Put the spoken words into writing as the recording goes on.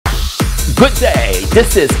Good day,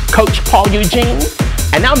 this is Coach Paul Eugene,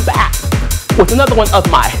 and I'm back with another one of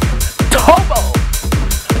my Turbo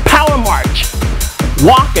Power March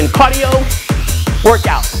walk and cardio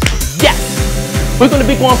workouts. Yes, we're going to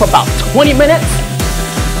be going for about 20 minutes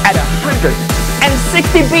at 160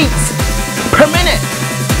 beats per minute.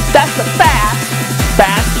 That's a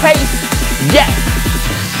fast pace. Yes.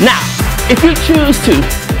 Now, if you choose to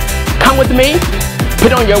come with me, put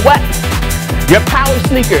on your what? Your power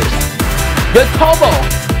sneakers. Your Turbo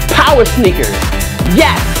power sneakers.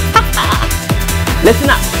 Yes. Listen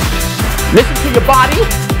up. Listen to your body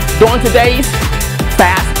during today's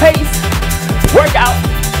fast-paced workout.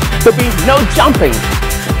 There'll be no jumping.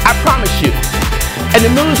 I promise you. And the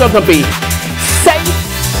moves are going to be safe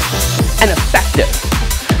and effective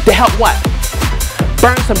to help what?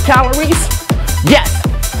 Burn some calories. Yes.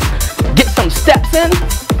 Get some steps in.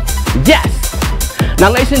 Yes.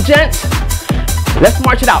 Now, ladies and gents, let's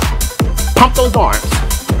march it out. Pump those arms.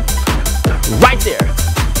 Right there.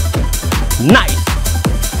 Nice.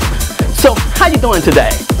 So, how you doing today?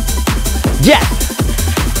 Yes.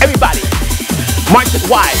 Everybody, march it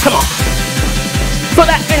wide. Come on. Feel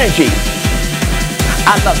that energy.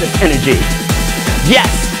 I love this energy. Yes.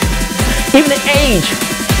 Even at age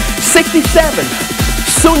 67,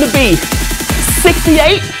 soon to be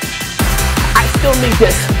 68, I still need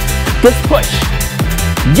this push.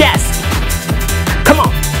 Yes. Come on.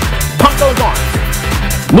 Pump those arms.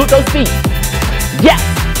 Move those feet. Yes.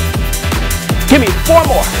 Give me 4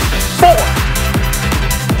 more. 4.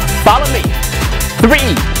 Follow me.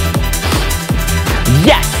 3.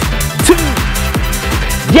 Yes. 2.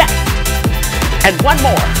 Yes. And 1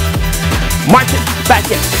 more. March it back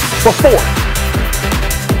in for 4.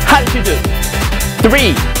 How did you do?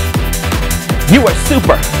 3. You are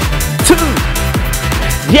super. 2.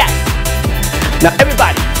 Yes. Now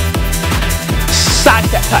everybody, side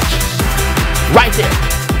step touch. Right there.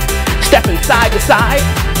 Stepping side to side.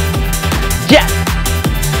 Yes.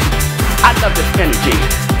 I love this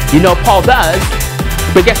energy. You know Paul does.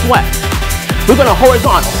 But guess what? We're going to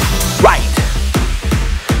horizontal. Right.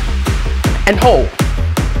 And hold.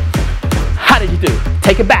 How did you do?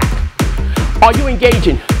 Take it back. Are you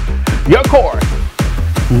engaging your core?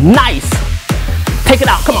 Nice. Take it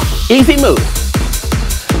out. Come on. Easy move.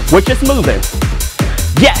 We're just moving.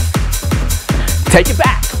 Yes. Take it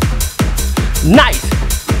back. Nice.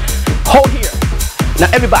 Hold here.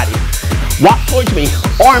 Now everybody, walk towards me.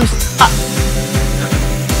 Arms up.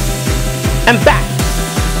 And back.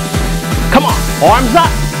 Come on. Arms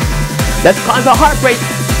up. Let's cause our heart rate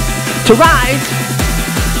to rise.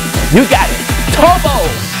 You got it. Turbo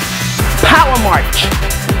Power March.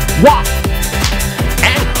 Walk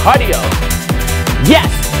and cardio.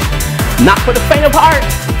 Yes. Not for the faint of heart.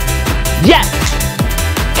 Yes.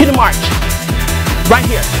 Hit a march. Right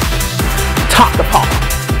here. Talk to Paul.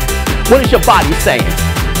 What is your body saying?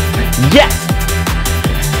 Yes.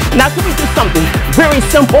 Now can we do something very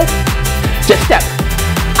simple? Just step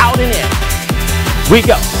out and in. We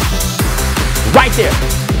go. Right there.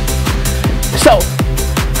 So,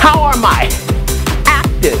 how are my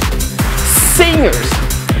active seniors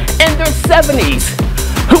in their 70s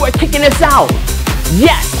who are kicking this out?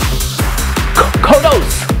 Yes.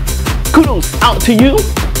 Kudos out to you.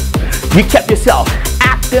 You kept yourself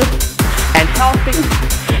active and healthy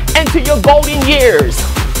into your golden years.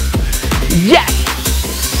 Yes.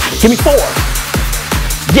 Give me 4.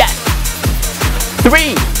 Yes.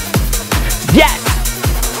 3. Yes.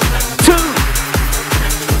 2.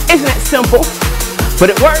 Isn't that simple? But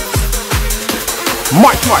it works.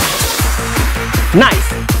 March, march. Nice.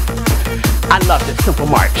 I love this simple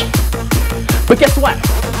march. But guess what?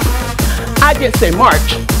 I did say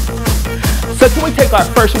march. So can we take our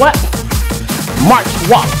first what? March,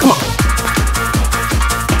 walk. Come on.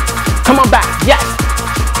 Come on back. Yes.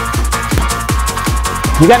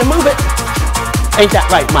 You gotta move it. Ain't that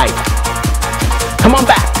right, Mike? Come on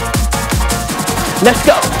back. Let's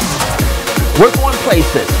go. We're going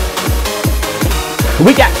places.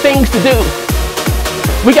 We got things to do.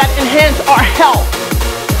 We got to enhance our health.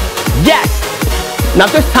 Yes. Now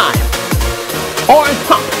this time, arms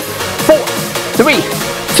pump. 4, 3,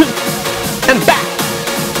 2, and back.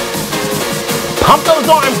 Pump those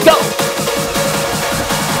arms, go.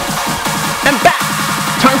 And back.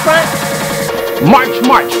 Turn front. March,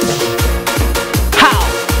 march. How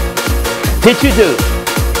did you do?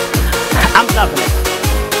 I'm loving it.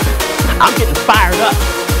 I'm getting fired up.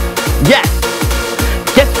 Yes.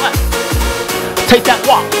 Guess what? Take that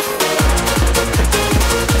walk.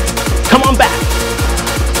 Come on back.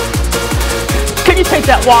 Can you take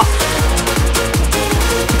that walk?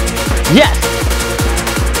 Yes.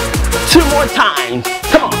 2 more times.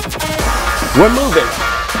 Come on. We're moving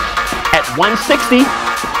at 160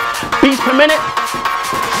 beats per minute,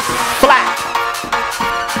 flat.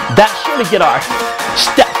 That should get our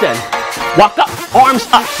steps in. Walk up, arms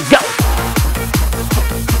up, go.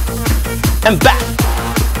 And back.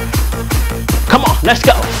 Come on, let's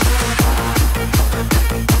go.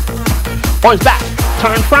 Arms back,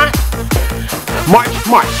 turn front, march,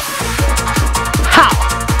 march. How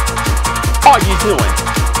are you doing?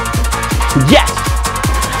 Yes.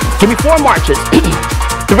 Give me 4 marches. 3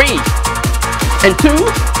 and 2.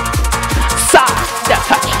 Side step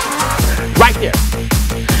touch. Right there.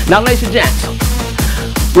 Now, ladies and gents,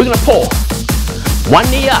 we're gonna pull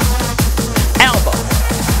 1 knee up, elbow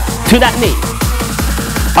to that knee.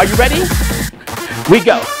 Are you ready? We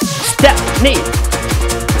go. Step knee.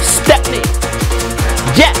 Step knee.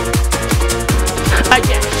 Yes.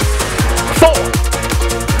 Again. 4,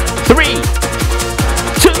 3,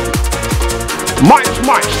 2. March,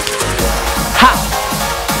 march. How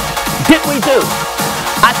did we do?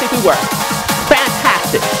 I think we were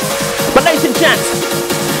fantastic. But ladies and gents,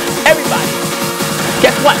 everybody,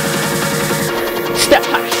 guess what? Step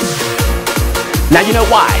touch. Now you know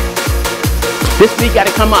why. This beat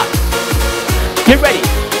gotta come up. Get ready.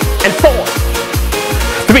 And 4,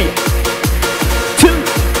 3, 2.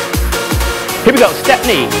 Here we go. Step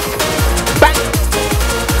knee. Back.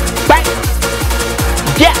 Back.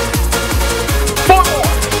 Yes. 4 more.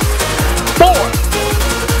 4,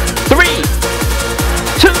 3,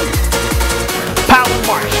 2. Power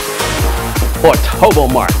march. Or Tobo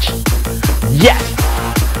march. Yes.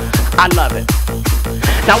 I love it.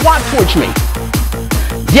 Now walk towards me.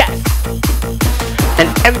 Yes. And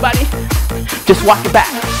everybody, just walk it back.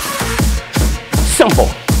 Simple.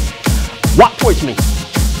 Walk towards me.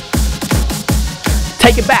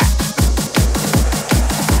 Take it back.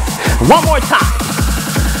 One more time.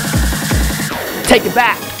 Take it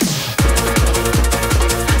back.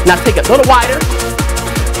 Now take it a little wider.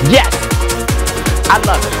 Yes. I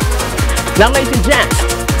love it. Now, ladies and gents,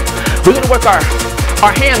 we're gonna work our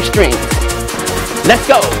hamstrings. Let's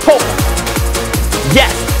go. Pull.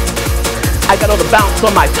 Yes. I got all the bounce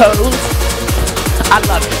on my toes. I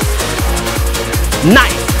love it.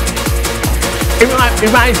 Nice.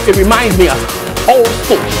 It reminds me of old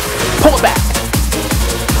school. Pull it back.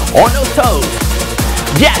 On those toes.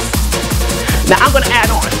 Yes. Now I'm gonna add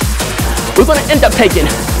on. We're gonna end up taking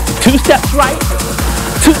 2 steps right,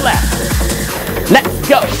 2 left. Let's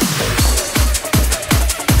go.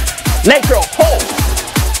 Leg curl, pull.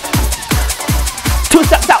 2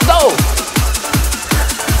 steps out, go.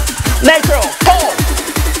 Leg curl, pull.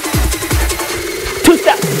 2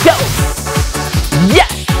 steps, go.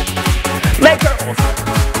 Yes. Leg curls.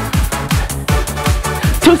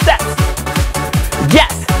 2 steps.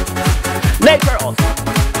 Yes. Leg curls.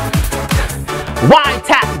 Wide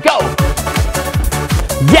tap, go.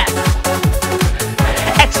 Yes.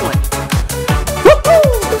 Excellent. Woohoo!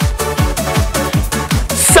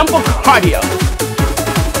 Simple cardio.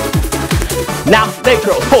 Now leg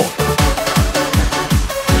curl, pull.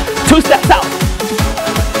 2 steps out.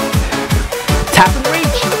 Tap and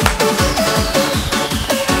reach.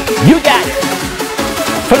 You got it.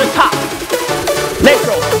 From the top. Leg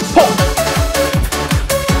curl, pull.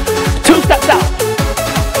 2 steps out.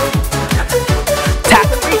 Tap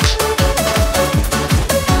and reach.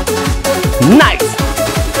 Nice.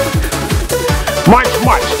 March,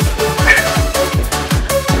 march.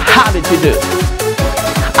 How did you do?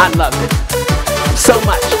 I loved it so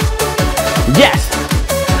much. Yes.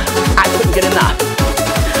 I couldn't get enough.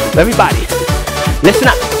 Everybody, listen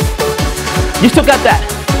up. You still got that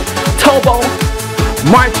Tobo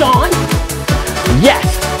march on? Yes.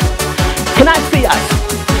 Can I see us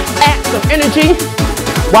add some energy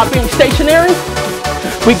while being stationary?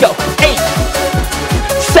 We go. 8,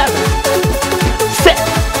 7, 6,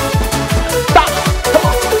 5, come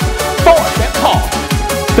on. 4, get tall.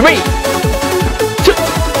 3, 2,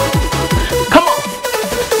 come on.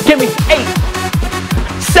 Give me 8,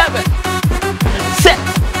 7, 6,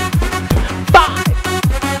 5,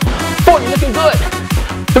 4, you're looking good.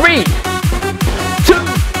 3,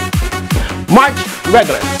 2, march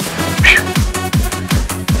regular.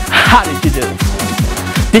 How did you do?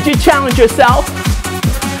 Did you challenge yourself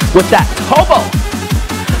with that Tobo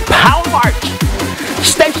power march?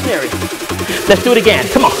 Stationary. Let's do it again.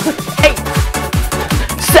 Come on. 8,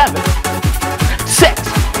 7, 6,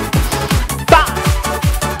 5,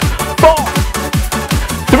 4,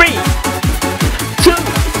 3, 2,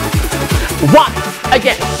 1.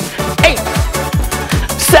 Again. 8,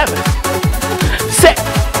 7, 6,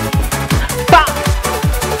 5,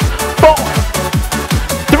 4,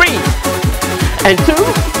 3, and 2.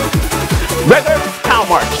 Regular power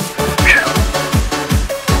march.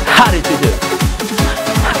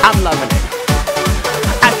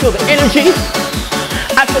 energy.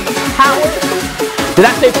 I said the power. Did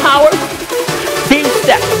I say power? V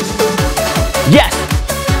step. Yes.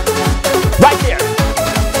 Right there.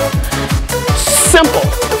 Simple.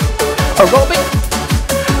 Aerobic.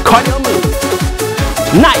 Cardio move.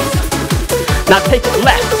 Nice. Now take it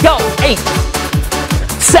left. Go. 8,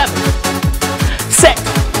 7, 6,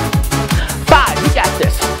 5. You got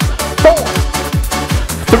this. 4,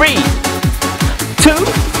 3, 2.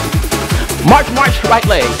 March, right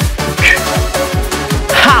leg.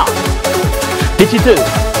 How did you do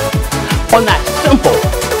on that simple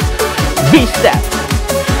V step?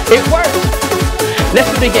 It works. Let's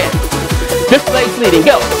do it again. This leg's leading.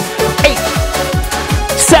 Go. 8,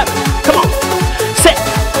 7. Come on. 6,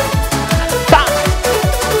 5,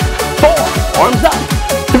 4. Arms up.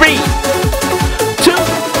 3, 2.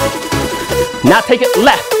 Now take it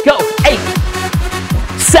left. Go. 8,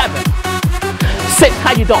 7, 6.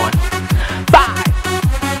 How you doing? 5,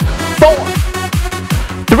 4,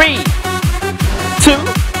 3, 2.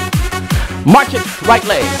 March it. Right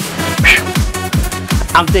leg.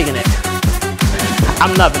 I'm digging it.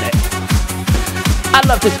 I'm loving it. I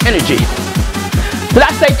love this energy. Did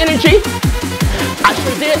I say energy? I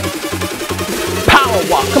sure did. Power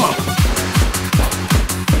walk. Come on.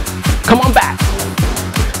 Come on back.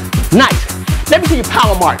 Nice. Let me see your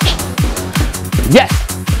power march. Yes.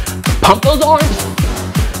 Pump those arms.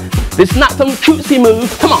 This is not some cutesy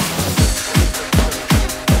move. Come on.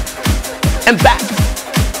 And back.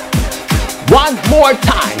 One more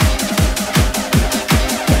time.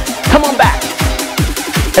 Come on back.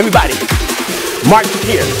 Everybody, march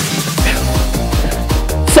here.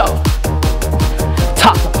 So,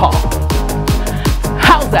 talk to Paul.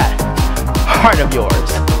 How's that heart of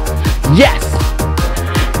yours? Yes.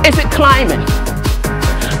 Is it climbing?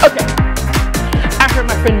 Okay. I heard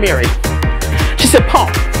my friend Mary. She said, Paul,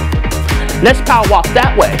 let's power walk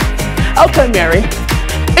that way. Okay, Mary.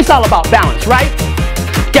 It's all about balance, right?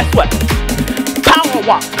 Guess what? Power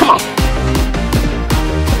walk. Come on.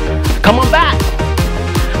 Come on back.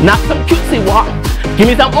 Not some cutesy walk. Give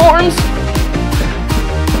me some arms.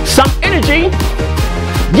 Some energy.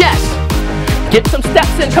 Yes. Get some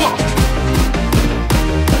steps in. Come on.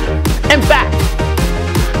 And back.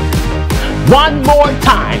 One more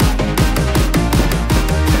time.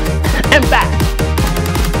 And back.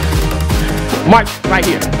 March right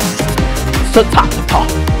here. So talk to Paul.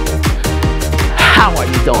 How are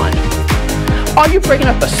you doing? Are you breaking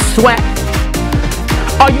up a sweat?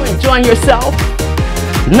 Are you enjoying yourself?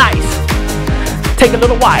 Nice. Take a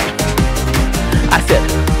little wide. I said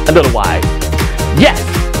a little wide. Yes.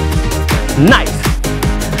 Nice.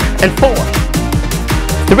 And 4,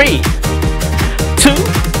 3, 2.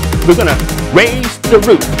 We're gonna raise the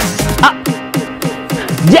roof. Up.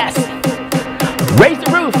 Yes. Raise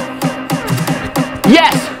the roof.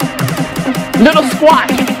 Yes. Little squat.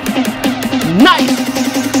 Nice.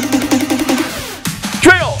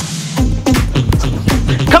 Drill.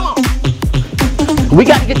 Come on. We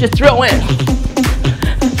got to get this drill in.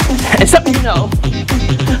 And something you know,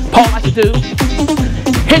 Paul likes to do,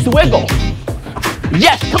 his wiggle.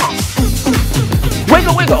 Yes, come on.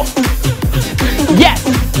 Wiggle, wiggle. Yes.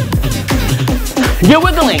 You're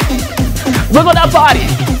wiggling. Wiggle that body.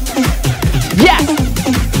 Yes.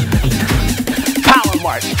 Power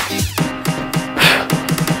march.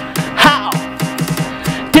 How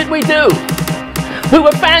did we do? We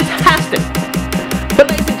were fantastic. But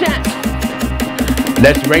ladies and gents,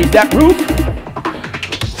 let's raise that roof.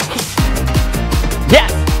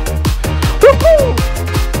 Yes. Woohoo!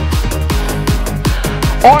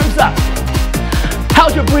 Arms up.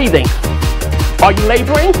 How's your breathing? Are you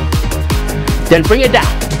laboring? Then bring it down.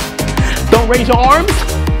 Don't raise your arms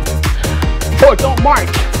or don't march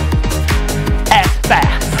as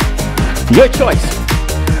fast. Your choice.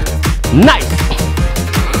 Nice.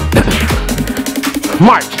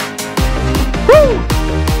 March. Woo!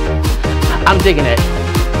 I'm digging it.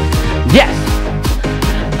 Yes.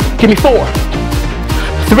 Give me 4,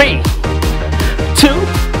 3, 2.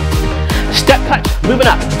 Step touch. Moving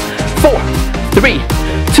up. 4, 3,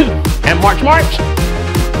 2. And march, march.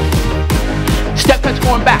 Step touch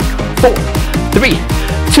going back. 4, 3,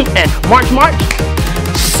 2. And march, march.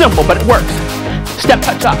 Simple, but it works. Step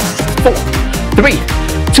touch up. 4, 3,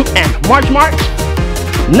 2. And march, march.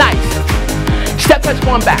 Nice. Step touch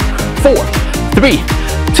going back. 4, 3,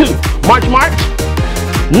 2. March, march.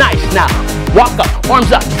 Nice. Now, walk up.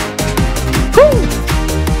 Arms up. Woo.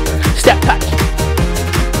 Step touch.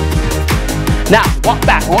 Now, walk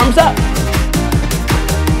back. Arms up.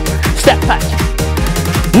 Step touch.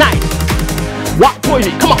 Nice. Walk towards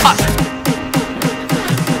you. Come on, up.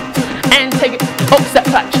 And take it. Oh, step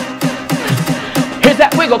touch. Here's that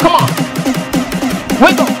that wiggle, come on.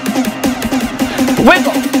 Wiggle.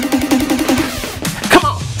 Wiggle. Come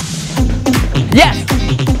on. Yes.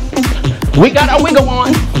 We got our wiggle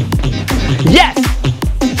on. Yes.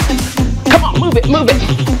 Come on, move it, move it.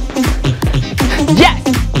 Yes.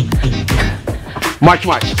 March,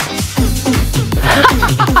 march.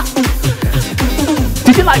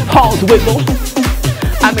 Did you like Paul's wiggle?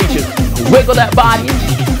 I made you wiggle that body,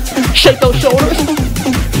 shake those shoulders.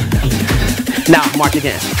 Now, march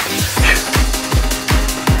again.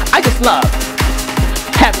 I just love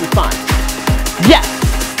having fun. Yes.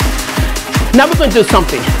 Now we're going to do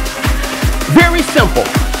something very simple.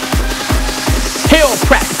 Heel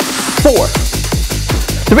press. 4,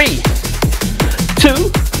 3,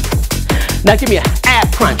 2. Now give me an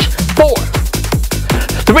ab crunch. 4,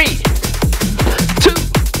 3, 2.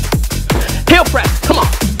 Heel press. Come on.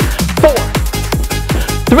 4,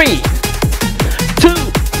 3, 2.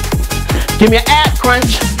 Give me an ab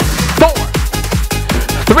crunch. 4,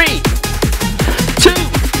 3, 2.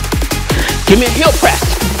 Give me a heel press.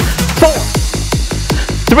 4,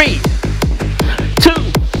 3, 2.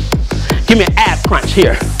 Give me an ab crunch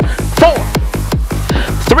here. 4,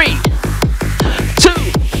 3, 2.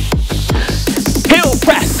 Heel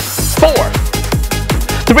press. 4,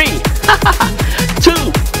 3,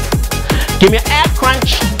 2. Give me an ab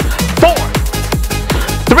crunch. 4,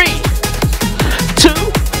 3, 2.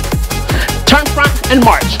 Turn front and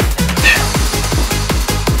march.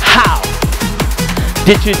 How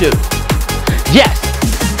did you do? Yes.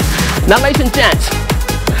 Now, ladies and gents,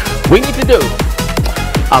 we need to do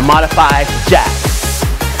a modified jack.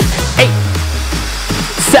 8,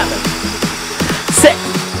 7, 6,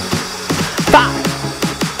 5,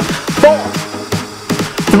 4,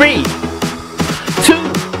 3,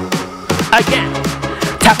 2. Again.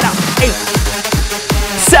 Tap it out. 8,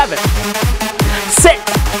 7, 6,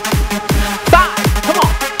 5. Come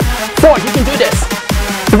on. 4. You can do this.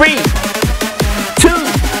 3, 2.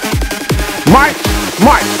 March,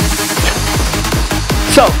 march.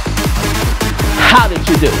 So, how did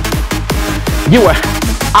you do? You were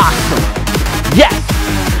awesome. Yes.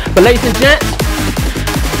 But ladies and gents,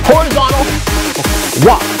 horizontal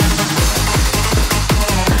walk.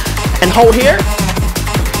 And hold here.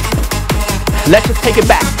 Let's just take it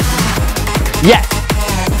back. Yes.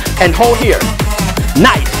 And hold here.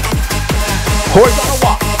 Nice. Horizontal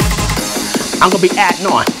walk. I'm going to be adding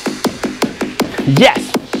on. Yes.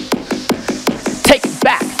 Take it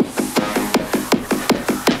back.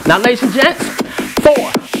 Now, ladies and gents,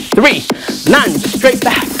 4, 3, lunge, straight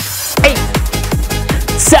back. 8,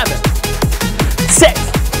 7, 6,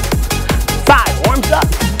 5, arms up.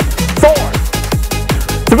 4,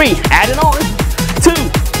 3, add it on. 2,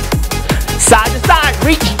 side to side,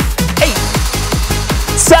 reach. 8,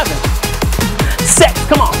 7, 6,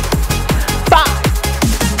 come on. 5,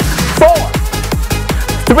 4,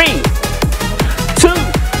 3, 2,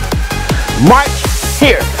 march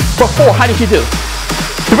here. For 4, how did you do?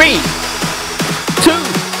 3, 2,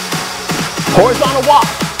 horizontal walk.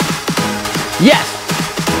 Yes.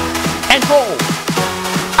 And hold.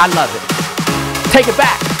 I love it. Take it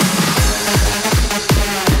back.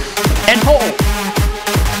 And hold.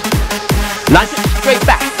 Lunge it straight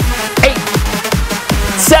back. 8,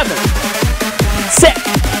 7, 6,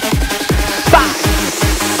 5,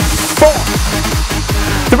 4,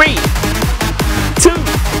 3, 2,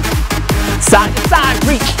 side to side,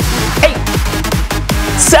 reach. 8,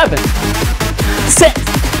 7, 6,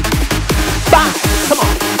 5, come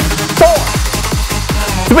on. 4,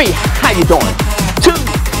 3, how you doing? 2,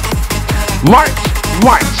 march,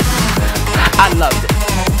 march. I loved it.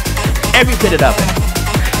 Every bit of it.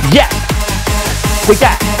 Yes. We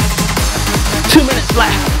got 2 minutes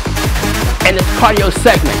left in this cardio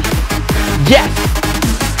segment. Yes.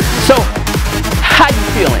 So, how you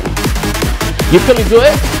feeling? You feeling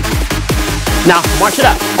good? Now, march it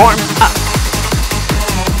up. Arms up.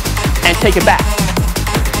 And take it back.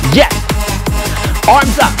 Yes.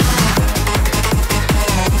 Arms up.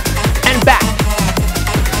 And back.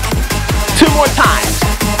 2 more times.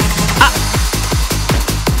 Up.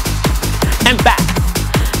 And back.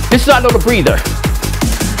 This is our little breather.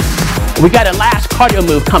 We got a last cardio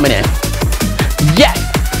move coming in. Yes.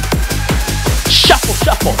 Shuffle,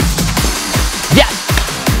 shuffle. Yes.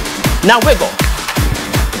 Now wiggle.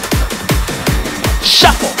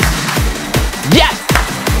 Shuffle. Yes.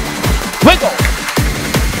 Wiggle.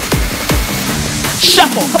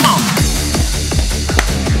 Shuffle. Come on.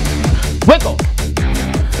 Wiggle.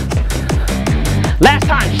 Last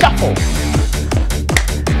time. Shuffle.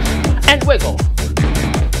 And wiggle.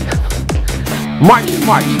 March,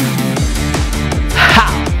 march.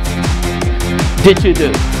 How did you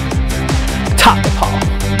do? top to paw.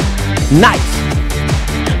 Nice.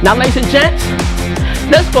 Now, ladies and gents,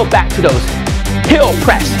 let's go back to those heel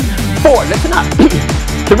press. 4, listen up.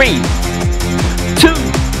 3, 2.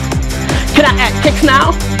 Can I add kicks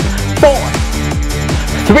now? 4,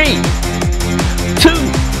 3, 2.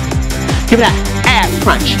 Give me that ab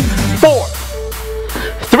crunch. 4,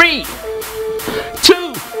 3,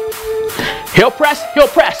 2. Heel press, heel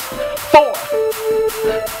press. 4,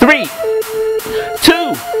 3,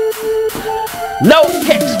 2. No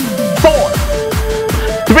kicks. 4,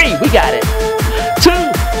 3. We got it. 2.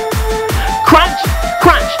 Crunch,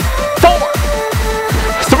 crunch. 4,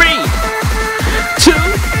 3, 2.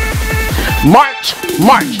 March,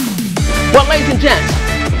 march. Well, ladies and gents,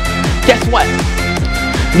 guess what?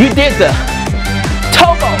 You did the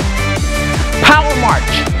Togo power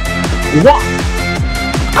march, walk,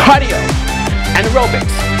 cardio, and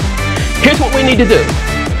aerobics. Here's what we need to do.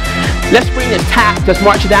 Let's bring this tap, just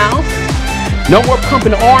march down. No more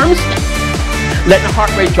pumping the arms. Letting the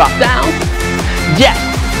heart rate drop down. Yes.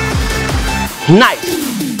 Nice.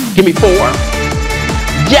 Give me 4.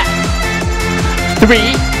 Yes.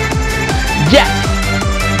 3. Yes.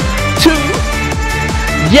 2.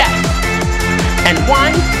 Yes. And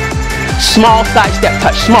 1. Small side step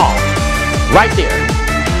touch. Small. Right there.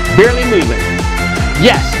 Barely moving.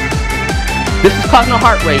 Yes. This is causing the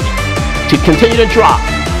heart rate to continue to drop.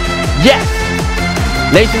 Yes.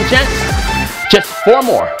 Ladies and gents, just 4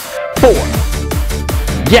 more. 4.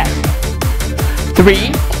 Yes.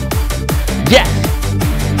 3. Yes.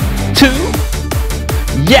 2.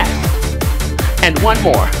 Yes. And 1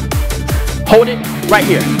 more. Hold it right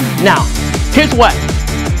here. Now, here's what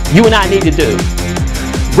you and I need to do.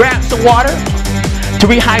 Grab some water to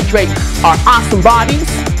rehydrate our awesome bodies,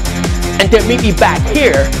 and then meet me back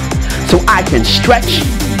here so I can stretch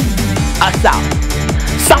us out.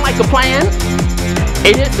 Sound like a plan?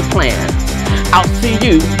 It is the plan. I'll see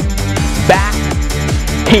you back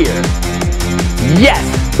here. Yes.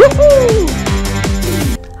 Woohoo!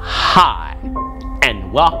 Hi,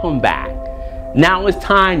 and welcome back. Now it's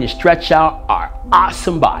time to stretch out our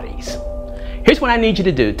awesome bodies. Here's what I need you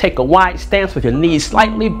to do. Take a wide stance with your knees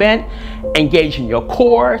slightly bent, engaging your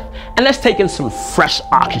core, and let's take in some fresh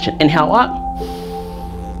oxygen. Inhale up.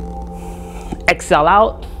 Exhale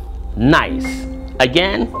out. Nice.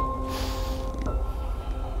 Again.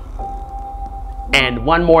 And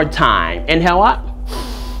 1 more time. Inhale up.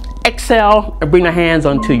 Exhale and bring the hands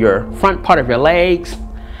onto your front part of your legs.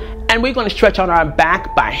 And we're going to stretch on our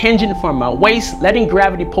back by hinging from our waist, letting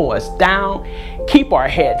gravity pull us down. Keep our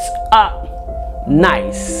heads up.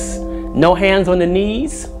 Nice. No hands on the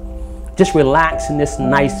knees. Just relax in this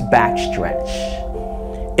nice back stretch.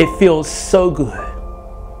 It feels so good.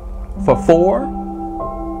 For 4,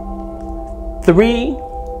 3,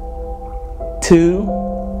 2,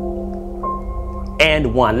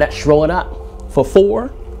 and 1. Let's roll it up. For 4,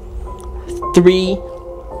 3,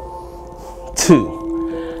 2.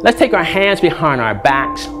 Let's take our hands behind our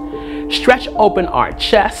backs. Stretch open our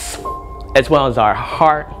chest as well as our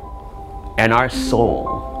heart and our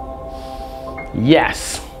soul.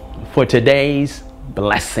 Yes, for today's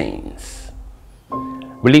blessings.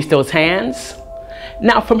 Release those hands.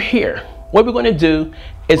 Now from here, what we're going to do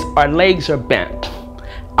is our legs are bent.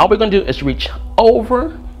 All we're going to do is reach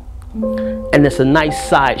over, and it's a nice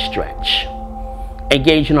side stretch.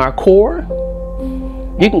 Engaging our core.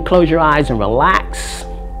 You can close your eyes and relax.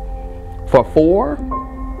 For 4,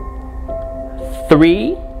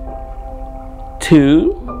 3,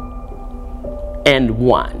 2, and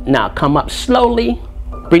 1. Now come up slowly.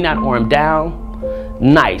 Bring that arm down.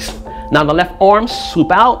 Nice. Now the left arm,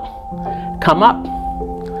 swoop out. Come up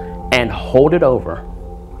and hold it over.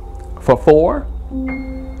 For 4,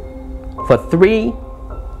 for 3,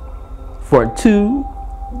 for 2,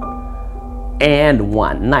 and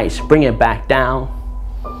 1. Nice. Bring it back down.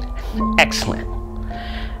 Excellent.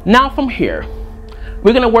 Now from here,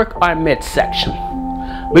 we're going to work our midsection.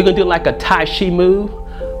 We're going to do like a Tai Chi move.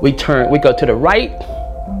 We go to the right.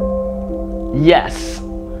 Yes.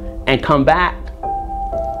 And come back.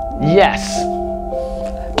 Yes.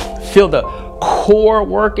 Feel the core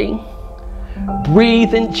working.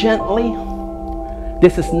 Breathing gently.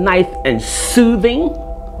 This is nice and soothing.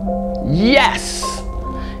 Yes.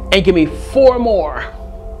 And give me 4 more.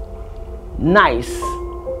 Nice.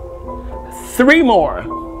 3 more.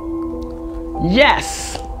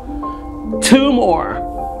 Yes. 2 more.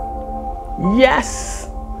 Yes.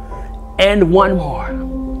 And 1 more.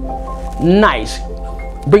 Nice.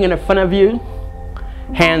 Bring it in front of you.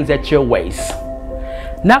 Hands at your waist.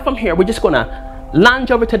 Now from here, we're just going to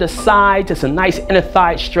lunge over to the side. Just a nice inner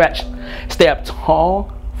thigh stretch. Stay up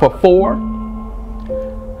tall for 4,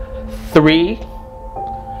 3,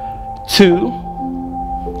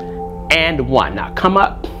 2, and 1. Now come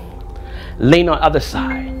up, lean on other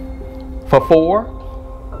side for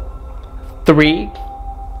 4, 3,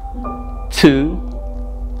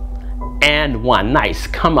 2, and 1. Nice.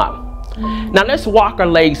 Come up. Now let's walk our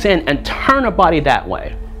legs in and turn our body that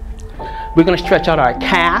way. We're going to stretch out our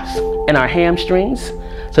calves and our hamstrings.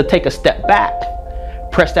 So take a step back,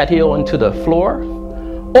 press that heel into the floor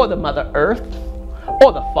or the Mother Earth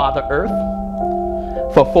or the Father Earth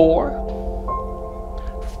for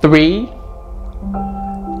 4, 3,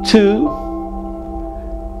 2,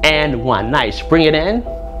 and 1. Nice. Bring it in.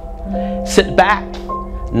 Sit back.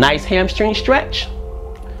 Nice hamstring stretch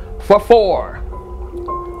for 4,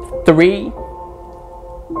 3,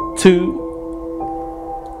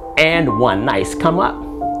 2, and 1. Nice. Come up.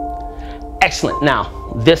 Excellent.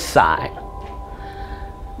 Now this side.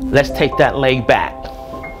 Let's take that leg back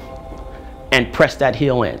and press that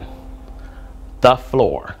heel in. The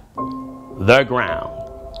floor, the ground,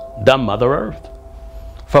 the Mother Earth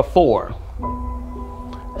for 4,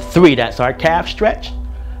 3. That's our calf stretch.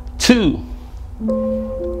 2,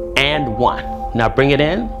 and 1. Now bring it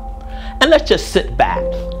in and let's just sit back.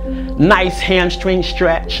 Nice hamstring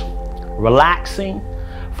stretch, relaxing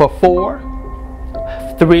for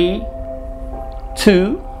 4, 3,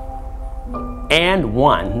 2, and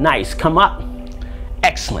 1. Nice. Come up.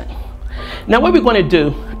 Excellent. Now what we're going to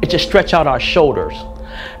do is just stretch out our shoulders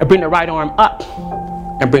and bring the right arm up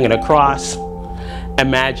and bring it across.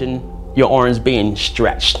 Imagine your arms being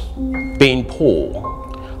stretched, being pulled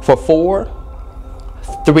for 4,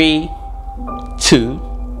 3, 2.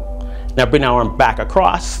 Now bring our arm back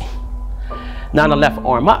across. Now the left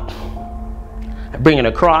arm up. Bring it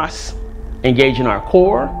across. Engaging our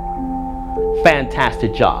core.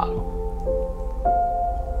 Fantastic job.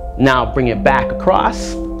 Now bring it back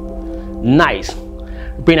across. Nice.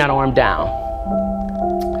 Bring that arm down.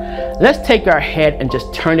 Let's take our head and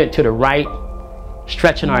just turn it to the right.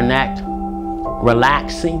 Stretching our neck.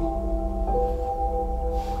 Relaxing.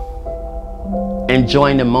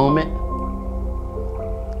 Enjoying the moment.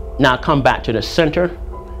 Now come back to the center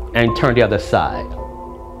and turn the other side.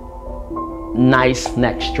 Nice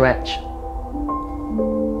neck stretch.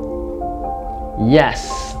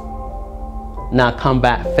 Yes. Now come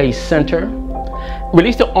back, face center.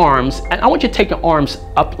 Release the arms, and I want you to take your arms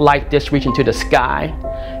up like this, reaching to the sky.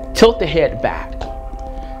 Tilt the head back.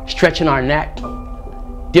 Stretching our neck.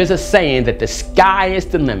 There's a saying that the sky is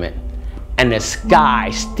the limit, and the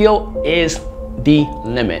sky still is the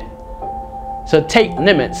limit. So take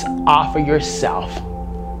limits off of yourself.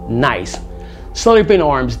 Nice. Slowly bring the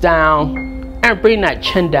arms down and bring that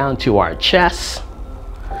chin down to our chest.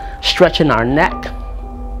 Stretching our neck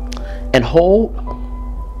and hold.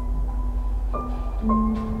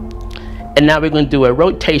 And now we're going to do a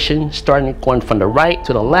rotation, starting going from the right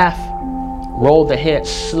to the left. Roll the head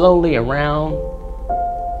slowly around.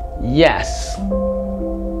 Yes.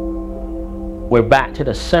 We're back to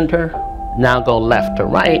the center. Now go left to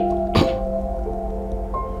right.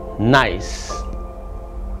 Nice.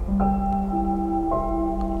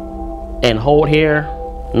 And hold here.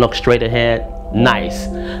 Look straight ahead. Nice.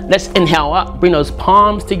 Let's inhale up. Bring those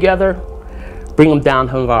palms together. Bring them down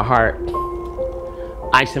to our heart.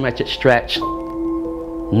 Isometric stretch.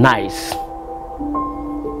 Nice.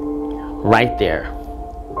 Right there.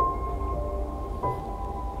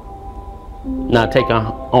 Now take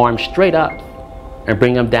our arms straight up and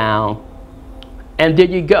bring them down. And there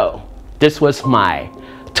you go. This was my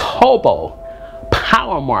Tobo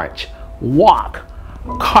Power March Walk,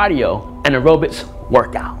 Cardio, and Aerobics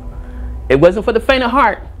workout. It wasn't for the faint of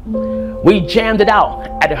heart. We jammed it out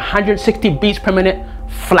at 160 beats per minute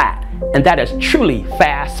flat, and that is truly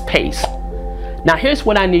fast pace. Now here's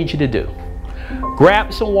what I need you to do.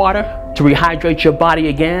 Grab some water to rehydrate your body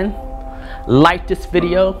again. Like this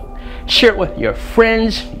video. Share it with your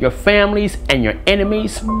friends, your families, and your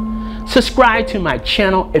enemies. Subscribe to my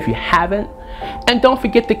channel if you haven't. And don't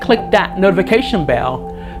forget to click that notification bell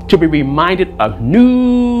to be reminded of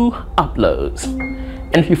new uploads.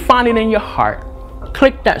 And if you find it in your heart,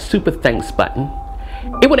 click that super thanks button.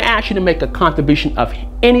 It would ask you to make a contribution of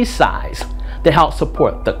any size to help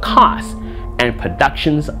support the cost and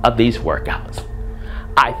productions of these workouts.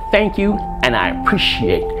 I thank you and I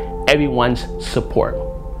appreciate everyone's support.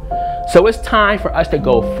 So it's time for us to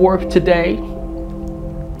go forth today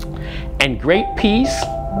in great peace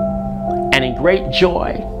and in great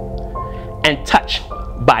joy and touched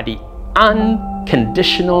by the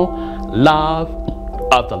unconditional love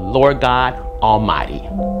of the Lord God Almighty.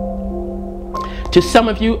 To some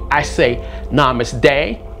of you, I say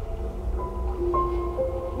Namaste.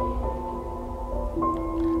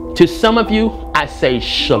 To some of you, I say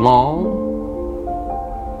shalom.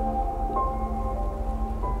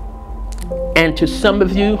 And to some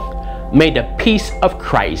of you, may the peace of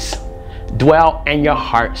Christ dwell in your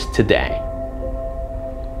hearts today.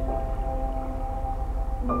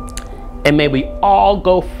 And may we all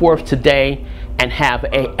go forth today and have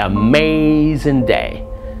an amazing day.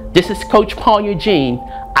 This is Coach Paul Eugene.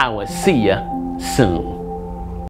 I will see you soon.